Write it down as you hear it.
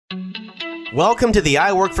Welcome to the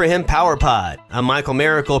I Work For Him Power Pod. I'm Michael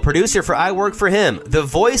Miracle, producer for I Work For Him, the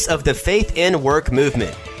voice of the faith and work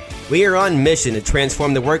movement. We are on mission to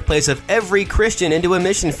transform the workplace of every Christian into a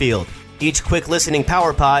mission field. Each quick listening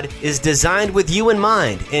Power Pod is designed with you in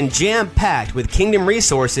mind and jam-packed with kingdom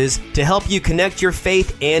resources to help you connect your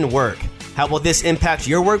faith and work. How will this impact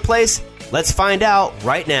your workplace? Let's find out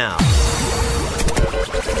right now.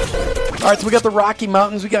 All right, so we got the Rocky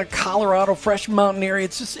Mountains, we got Colorado, fresh mountain area.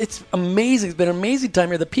 It's amazing. It's been an amazing time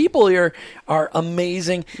here. The people here are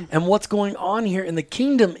amazing, and what's going on here in the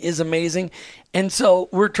kingdom is amazing. And so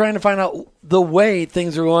we're trying to find out the way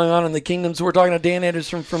things are going on in the kingdom. So we're talking to Dan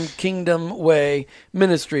Anderson from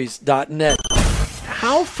KingdomWayMinistries.net.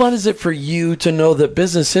 How fun is it for you to know that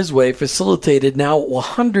Business His Way facilitated now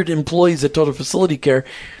 100 employees at Total Facility Care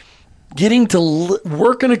getting to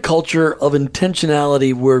work in a culture of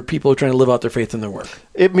intentionality where people are trying to live out their faith in their work?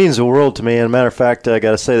 It means the world to me. And a matter of fact, I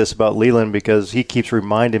got to say this about Leland because he keeps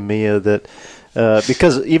reminding me of that.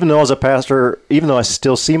 Because even though as a pastor, even though I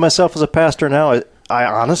still see myself as a pastor now, I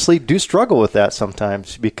honestly do struggle with that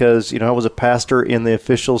sometimes because, I was a pastor in the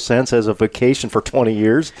official sense as a vocation for 20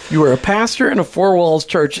 years. You were a pastor in a four walls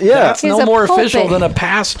church. Yeah. That's no more official than a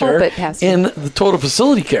pastor in the Total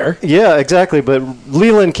Facility Care. Yeah, exactly. But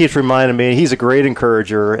Leland keeps reminding me, he's a great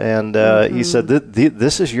encourager. And he said,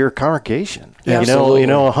 this is your congregation. Absolutely.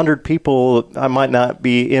 100 people I might not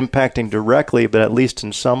be impacting directly, but at least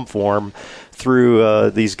in some form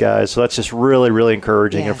through these guys. So that's just really, really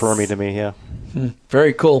encouraging and affirming to me. Yeah.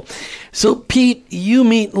 Very cool. So, Pete, you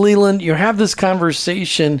meet Leland, you have this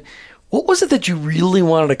conversation. What was it that you really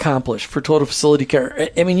wanted to accomplish for Total Facility Care?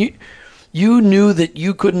 I mean, you knew that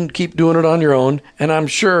you couldn't keep doing it on your own, and I'm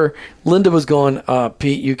sure Linda was going,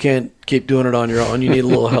 Pete, you can't keep doing it on your own. You need a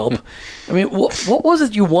little help. I mean, what was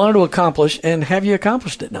it you wanted to accomplish, and have you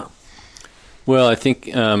accomplished it now? Well, I think,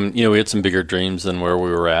 we had some bigger dreams than where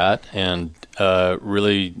we were at, and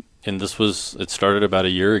really, and it started about a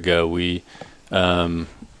year ago. We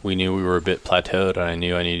knew we were a bit plateaued, and I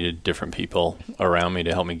knew I needed different people around me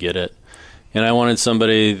to help me get it. And I wanted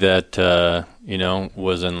somebody that,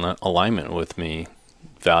 was in alignment with me,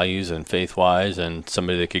 values and faith-wise, and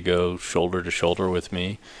somebody that could go shoulder to shoulder with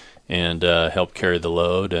me and help carry the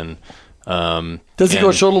load. And does he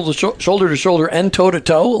go shoulder to shoulder and toe to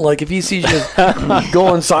toe? Like if he sees you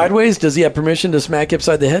going sideways, does he have permission to smack you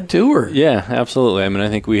upside the head too? Or yeah, absolutely. I mean, I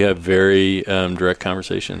think we have very direct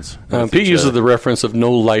conversations. Pete uses the reference of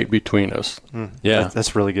no light between us. Yeah,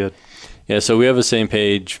 that's really good. Yeah, so we have a same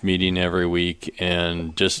page meeting every week,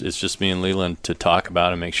 and it's just me and Leland to talk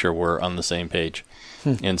about and make sure we're on the same page.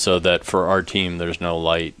 And so that for our team, there's no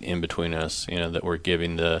light in between us. That we're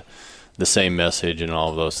giving the same message and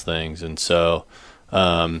all of those things. And so,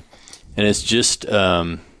 and it's just,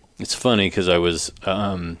 it's funny because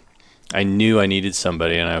I knew I needed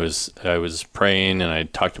somebody, and I was praying, and I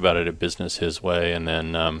talked about it at Business His Way. And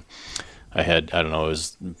then, I had, it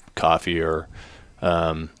was coffee or,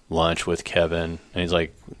 lunch with Kevin. And he's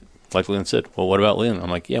like Leland said, well, what about Leland?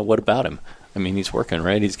 I'm like, yeah, what about him? I mean, he's working,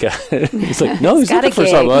 right? He's like, no, he's looking for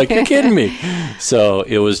something. I'm like, you're kidding me. So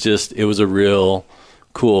it was a real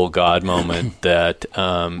cool God moment that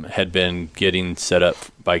had been getting set up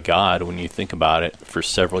by God when you think about it for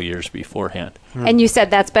several years beforehand. And you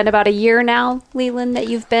said that's been about a year now, Leland, that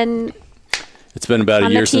you've been It's been about a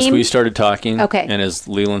year since we started talking. Okay. And as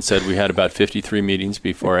Leland said, we had about 53 meetings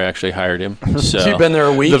before I actually hired him. So you've been there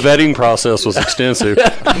a week? The vetting process was extensive.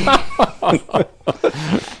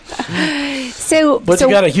 But you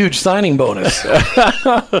got a huge signing bonus.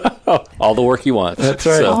 All the work he wants. That's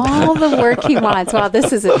right. So. All the work he wants. Wow,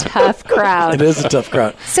 this is a tough crowd. It is a tough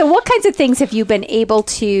crowd. So what kinds of things have you been able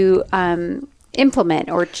to implement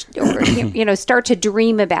or start to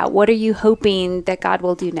dream about? What are you hoping that God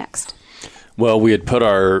will do next? Well, we had put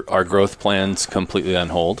our growth plans completely on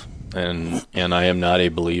hold. And I am not a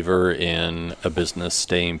believer in a business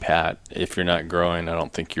staying pat. If you're not growing, I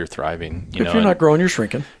don't think you're thriving. If you're not growing, you're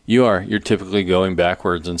shrinking. You are. You're typically going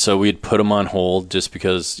backwards. And so we had put them on hold just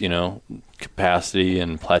because, capacity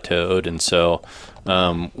and plateaued. And so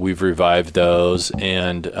we've revived those.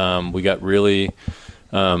 And we got really,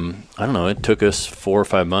 it took us 4 or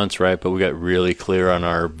 5 months, right? But we got really clear on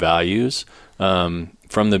our values.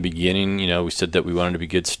 From the beginning, we said that we wanted to be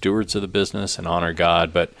good stewards of the business and honor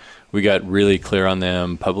God, but we got really clear on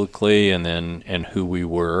them publicly and who we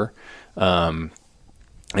were. And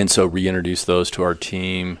so reintroduced those to our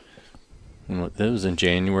team. That was in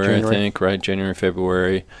January, I think, right? January,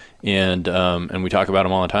 February. And we talk about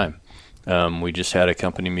them all the time. We just had a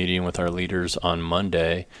company meeting with our leaders on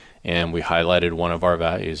Monday, and we highlighted one of our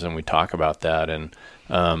values, and we talk about that and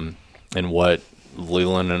what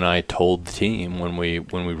Leland and I told the team when we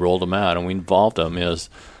rolled them out and we involved them is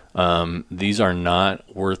these are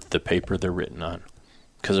not worth the paper they're written on,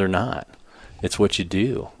 because they're not. It's what you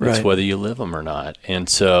do. It's Right. whether you live them or not. And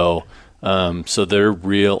so they're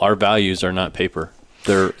real. Our values are not paper.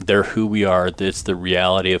 They're who we are. It's the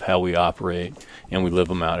reality of how we operate, and we live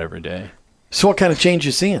them out every day. So what kind of change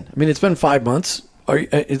you seeing? I mean, it's been 5 months.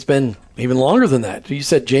 It's been even longer than that. You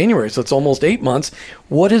said January, so it's almost 8 months.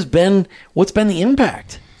 What's been the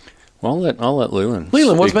impact? Well, I'll let Leland.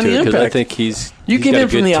 Leland, what's speak been to the it, 'cause impact? I think he's You came got in a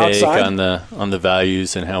from good the take outside. on the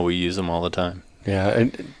values and how we use them all the time. Yeah,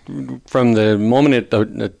 and from the moment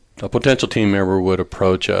a potential team member would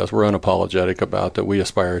approach us, we're unapologetic about that. We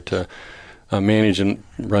aspire to manage and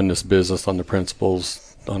run this business on the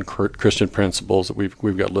principles, on Christian principles that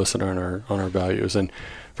we've got listed on our values. And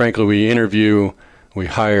frankly, we interview, we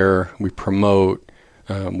hire, we promote,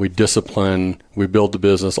 we discipline, we build the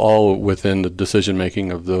business, all within the decision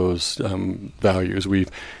making of those values. We've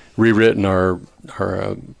rewritten our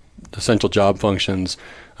essential job functions.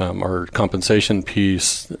 Our compensation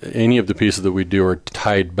piece, any of the pieces that we do are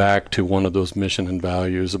tied back to one of those mission and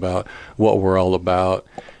values about what we're all about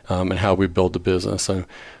and how we build the business. And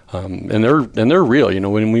they're real. You know,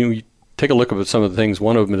 when we take a look at some of the things,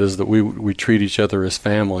 one of them is that we treat each other as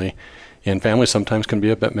family. And family sometimes can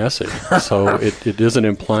be a bit messy, so it isn't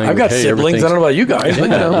implying. I've got that, hey, siblings. I don't know about you guys. But,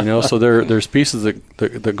 you know, so there's pieces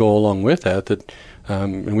that go along with that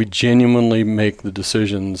and we genuinely make the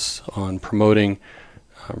decisions on promoting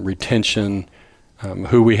retention,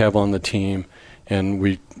 who we have on the team, and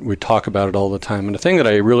we talk about it all the time. And the thing that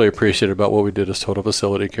I really appreciated about what we did as Total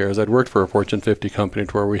Facility Care is I'd worked for a Fortune 50 company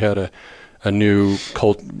to where we had a new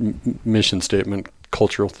mission statement,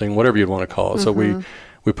 cultural thing, whatever you'd want to call it. Mm-hmm. So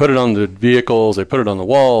we put it on the vehicles, they put it on the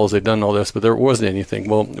walls, they've done all this, but there wasn't anything.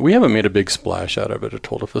 Well, we haven't made a big splash out of it at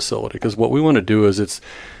Total Facility, because what we want to do is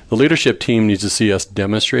the leadership team needs to see us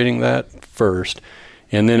demonstrating that first,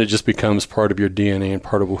 and then it just becomes part of your DNA and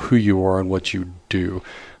part of who you are and what you do.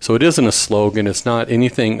 So it isn't a slogan. It's not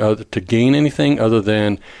anything to gain anything other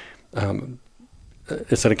than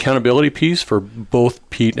it's an accountability piece for both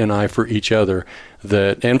Pete and I for each other,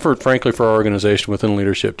 and frankly for our organization within the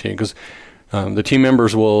leadership team, because the team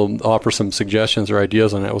members will offer some suggestions or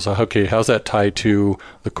ideas on it. It was like, okay, how's that tied to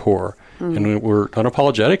the core? And we're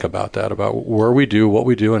unapologetic about that, about where we do, what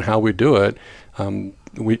we do, and how we do it.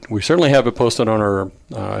 We certainly have it posted on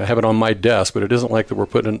I have it on my desk, but it isn't like that we're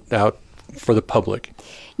putting it out for the public.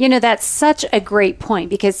 You know, that's such a great point,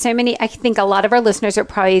 because I think a lot of our listeners are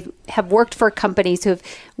probably have worked for companies who have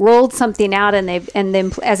rolled something out and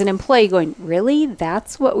then as an employee going, really?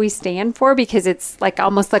 That's what we stand for? Because it's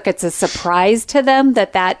almost like it's a surprise to them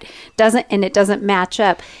that doesn't match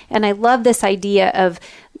up. And I love this idea of,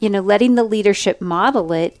 you know, letting the leadership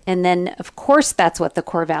model it. And then of course, that's what the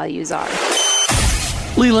core values are.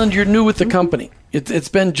 Leland, you're new with the company. It's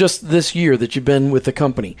been just this year that you've been with the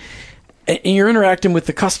company. And you're interacting with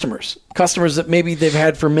the customers that maybe they've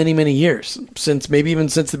had for many, many years, since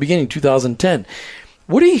the beginning, 2010.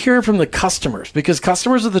 What are you hearing from the customers? Because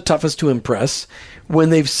customers are the toughest to impress.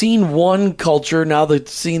 When they've seen one culture, now they've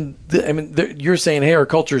seen, you're saying, hey, our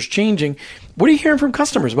culture is changing. What are you hearing from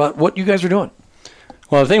customers about what you guys are doing?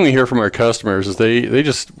 Well, the thing we hear from our customers is they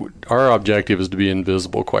just, our objective is to be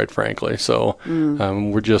invisible, quite frankly. So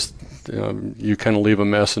we're just, you kind of leave a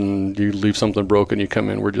mess and you leave something broken, you come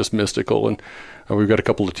in, we're just mystical. And we've got a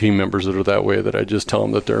couple of team members that are that way, that I just tell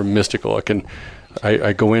them that they're mystical.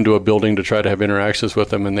 I go into a building to try to have interactions with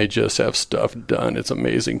them, and they just have stuff done. It's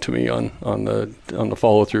amazing to me on the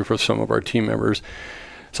follow through for some of our team members.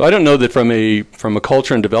 So I don't know that from a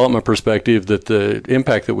culture and development perspective that the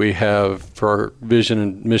impact that we have for our vision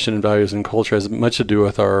and mission and values and culture has much to do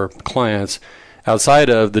with our clients, outside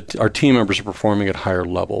of our team members are performing at higher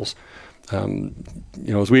levels.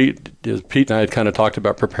 As Pete and I had kind of talked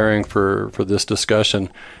about preparing for this discussion,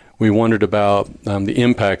 we wondered about the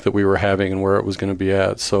impact that we were having and where it was going to be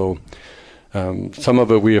at. So some of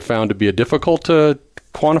it we have found to be difficult to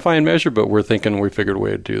quantify and measure, but we figured a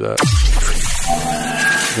way to do that.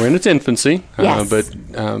 We're in its infancy, yes. But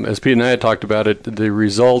as Pete and I had talked about it, the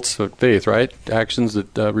results of faith, right? Actions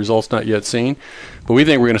that results not yet seen. But we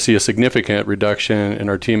think we're going to see a significant reduction in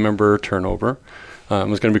our team member turnover.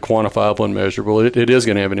 It's going to be quantifiable and measurable. It is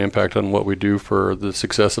going to have an impact on what we do for the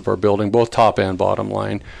success of our building, both top and bottom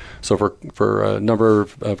line. So for a number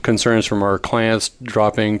of concerns from our clients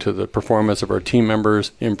dropping, to the performance of our team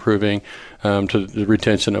members improving, to the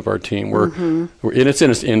retention of our team. We're in its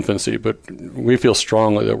infancy, but we feel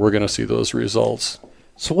strongly that we're going to see those results.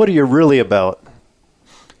 So what are you really about?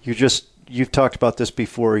 You've talked about this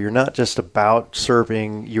before. You're not just about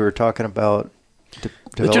serving. You were talking about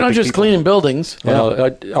But you're not just cleaning buildings.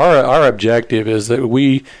 Well, our objective is that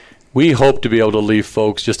we hope to be able to leave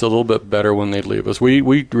folks just a little bit better when they leave us.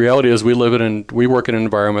 Reality is we work in an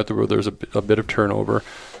environment where there's a bit of turnover,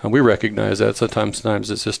 and we recognize that.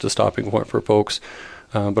 Sometimes it's just a stopping point for folks.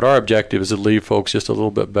 But our objective is to leave folks just a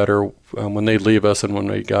little bit better when they leave us and when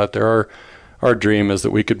they got there. Our dream is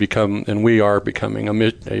that we could become, and we are becoming, a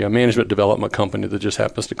management development company that just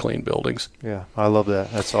happens to clean buildings. Yeah, I love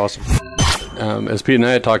that. That's awesome. As Pete and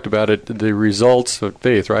I had talked about it, the results of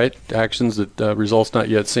faith, right? Actions that results not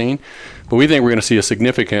yet seen. But we think we're going to see a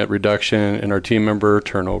significant reduction in our team member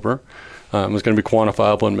turnover. It's going to be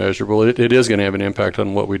quantifiable and measurable. It is going to have an impact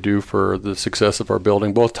on what we do for the success of our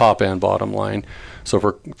building, both top and bottom line.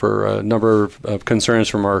 So for a number of concerns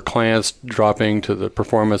from our clients dropping, to the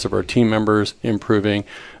performance of our team members improving,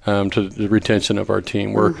 to the retention of our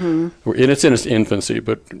team. It's in its infancy,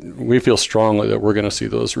 but we feel strongly that we're going to see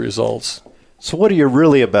those results. So what are you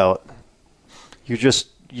really about?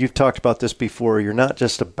 You've talked about this before. You're not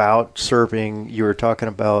just about serving. You were talking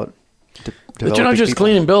about but you're not just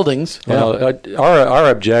cleaning buildings. Well, our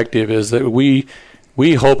objective is that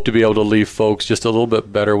we hope to be able to leave folks just a little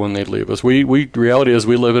bit better when they leave us. Reality is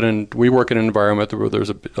we work in an environment where there's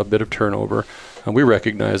a bit of turnover, and we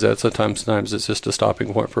recognize that. Sometimes it's just a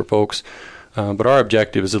stopping point for folks. But our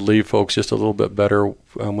objective is to leave folks just a little bit better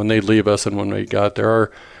when they leave us and when they got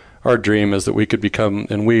there. Our dream is that we could become,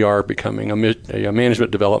 and we are becoming, a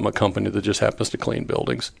management development company that just happens to clean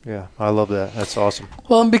buildings. Yeah, I love that. That's awesome.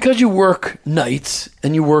 Well, and because you work nights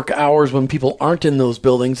and you work hours when people aren't in those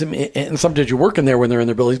buildings, and sometimes you work in there when they're in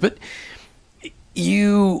their buildings, but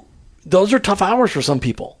those are tough hours for some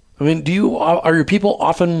people. I mean, are your people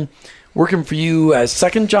often working for you as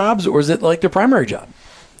second jobs, or is it like their primary job?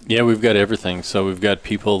 Yeah, we've got everything. So we've got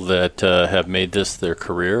people that have made this their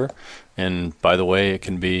career. And by the way, it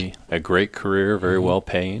can be a great career, very well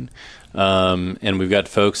paying. And we've got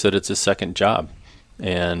folks that it's a second job.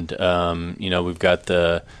 And, we've got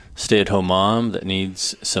the stay-at-home mom that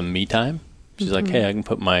needs some me time. She's like, hey, I can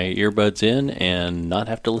put my earbuds in and not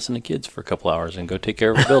have to listen to kids for a couple hours and go take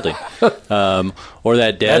care of a building. Or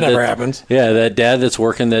that dad that never happens. Yeah, that dad that's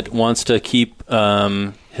working that wants to keep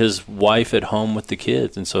his wife at home with the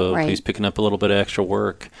kids. And so he's picking up a little bit of extra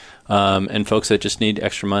work. And folks that just need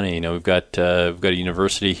extra money. We've got a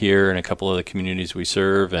university here and a couple of the communities we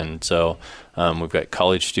serve, and so we've got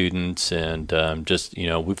college students, and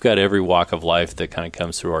we've got every walk of life that kind of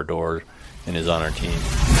comes through our door and is on our team.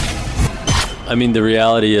 I mean, the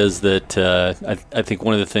reality is that I think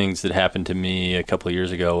one of the things that happened to me a couple of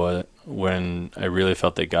years ago when I really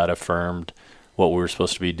felt that God affirmed what we were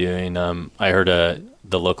supposed to be doing, I heard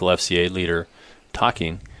the local FCA leader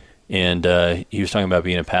talking. And he was talking about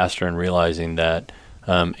being a pastor and realizing that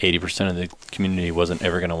 80% of the community wasn't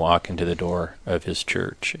ever going to walk into the door of his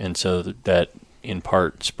church. And so that in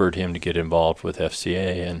part spurred him to get involved with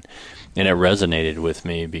FCA. And it resonated with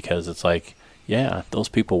me because it's like, yeah, those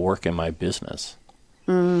people work in my business.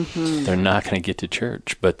 Mm-hmm. They're not going to get to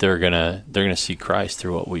church, but they're gonna see Christ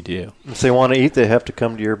through what we do. If they want to eat, they have to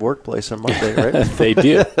come to your workplace on Monday, right? They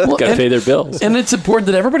do. Got to pay their bills. And it's important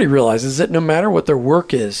that everybody realizes that no matter what their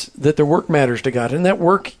work is, that their work matters to God, and that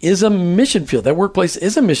work is a mission field. That workplace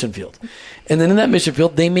is a mission field. And then in that mission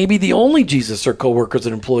field, they may be the only Jesus or coworkers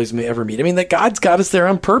and employees may ever meet. I mean, that God's got us there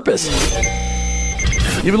on purpose.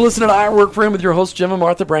 You've been listening to I Work for Him with your hosts, Jim and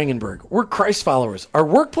Martha Brangenberg. We're Christ followers. Our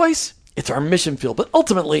workplace, it's our mission field, but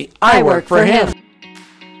ultimately, I work for Him.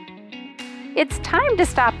 It's time to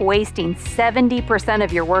stop wasting 70%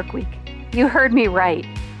 of your work week. You heard me right.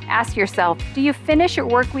 Ask yourself, do you finish your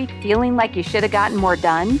work week feeling like you should have gotten more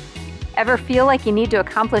done? Ever feel like you need to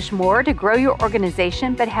accomplish more to grow your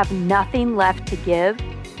organization but have nothing left to give?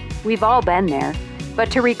 We've all been there.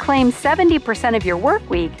 But to reclaim 70% of your work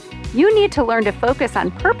week, you need to learn to focus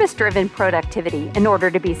on purpose-driven productivity in order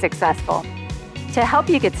to be successful. To help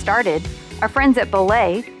you get started, our friends at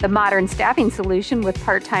Belay, the modern staffing solution with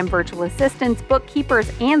part-time virtual assistants, bookkeepers,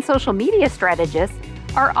 and social media strategists,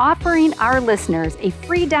 are offering our listeners a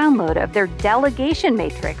free download of their delegation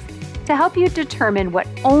matrix to help you determine what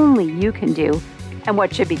only you can do and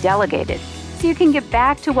what should be delegated, so you can get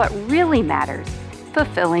back to what really matters,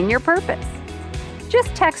 fulfilling your purpose.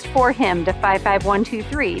 Just text for him to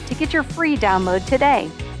 55123 to get your free download today.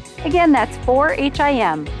 Again, that's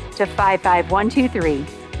 4HIM to 55123.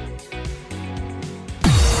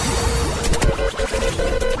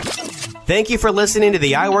 Thank you for listening to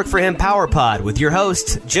the I Work for Him Power Pod with your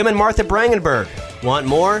hosts, Jim and Martha Brangenberg. Want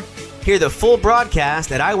more? Hear the full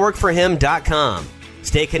broadcast at iworkforhim.com.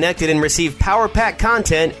 Stay connected and receive Power Pack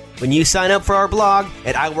content when you sign up for our blog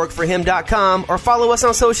at iworkforhim.com or follow us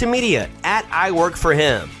on social media at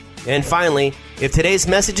iworkforhim. And finally, if today's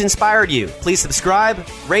message inspired you, please subscribe,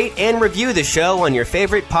 rate, and review the show on your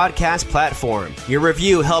favorite podcast platform. Your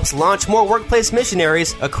review helps launch more workplace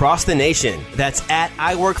missionaries across the nation. That's at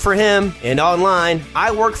iworkforhim and online,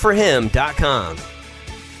 iworkforhim.com.